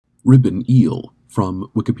Ribbon eel,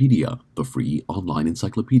 from Wikipedia, the free online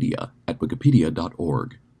encyclopedia at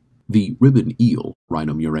wikipedia.org. The ribbon eel,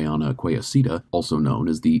 Rhinomuraena quaesita, also known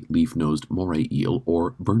as the leaf-nosed moray eel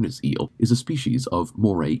or Burness eel, is a species of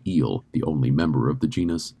moray eel, the only member of the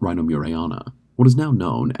genus Rhinomuraena. What is now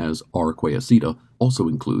known as R. quaesita also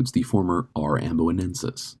includes the former R.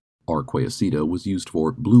 amboinensis. R. quaesita was used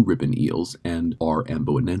for blue ribbon eels and R.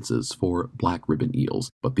 amboinensis for black ribbon eels,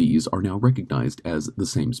 but these are now recognized as the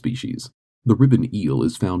same species. The ribbon eel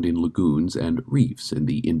is found in lagoons and reefs in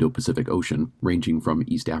the Indo-Pacific Ocean, ranging from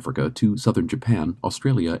East Africa to southern Japan,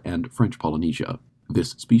 Australia, and French Polynesia.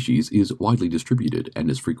 This species is widely distributed and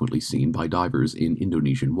is frequently seen by divers in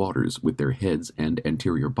Indonesian waters with their heads and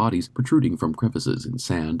anterior bodies protruding from crevices in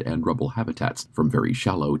sand and rubble habitats from very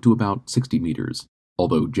shallow to about 60 meters.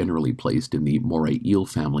 Although generally placed in the moray eel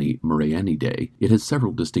family Murrayanidae, it has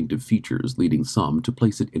several distinctive features leading some to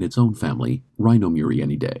place it in its own family,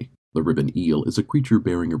 Rhinomurrayanidae. The ribbon eel is a creature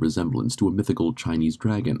bearing a resemblance to a mythical Chinese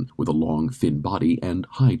dragon with a long, thin body and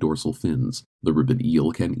high dorsal fins. The ribbon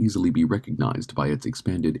eel can easily be recognized by its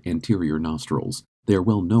expanded anterior nostrils. They are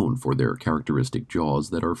well known for their characteristic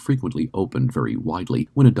jaws that are frequently opened very widely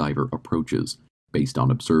when a diver approaches. Based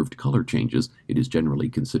on observed color changes, it is generally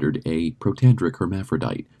considered a protandric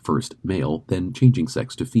hermaphrodite, first male, then changing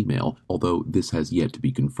sex to female, although this has yet to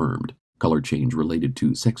be confirmed. Color change related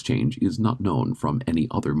to sex change is not known from any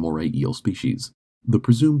other moray eel species. The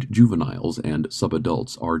presumed juveniles and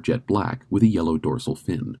subadults are jet black with a yellow dorsal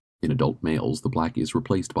fin. In adult males, the black is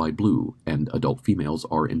replaced by blue, and adult females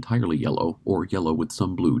are entirely yellow or yellow with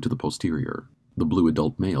some blue to the posterior. The blue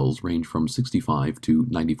adult males range from 65 to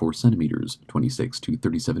 94 centimeters, 26 to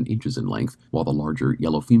 37 inches in length, while the larger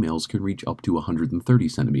yellow females can reach up to 130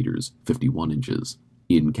 centimeters, 51 inches.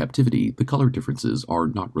 In captivity, the color differences are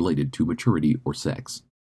not related to maturity or sex.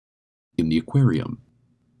 In the aquarium,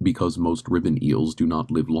 because most ribbon eels do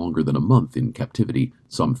not live longer than a month in captivity,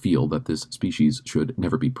 some feel that this species should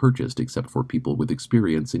never be purchased except for people with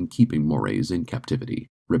experience in keeping morays in captivity.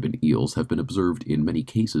 Ribbon eels have been observed in many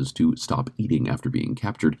cases to stop eating after being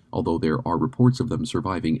captured, although there are reports of them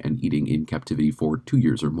surviving and eating in captivity for 2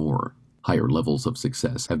 years or more. Higher levels of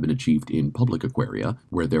success have been achieved in public aquaria,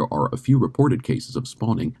 where there are a few reported cases of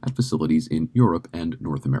spawning at facilities in Europe and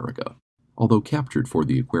North America. Although captured for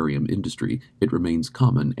the aquarium industry, it remains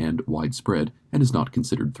common and widespread and is not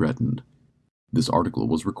considered threatened. This article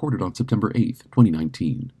was recorded on September 8,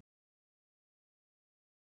 2019.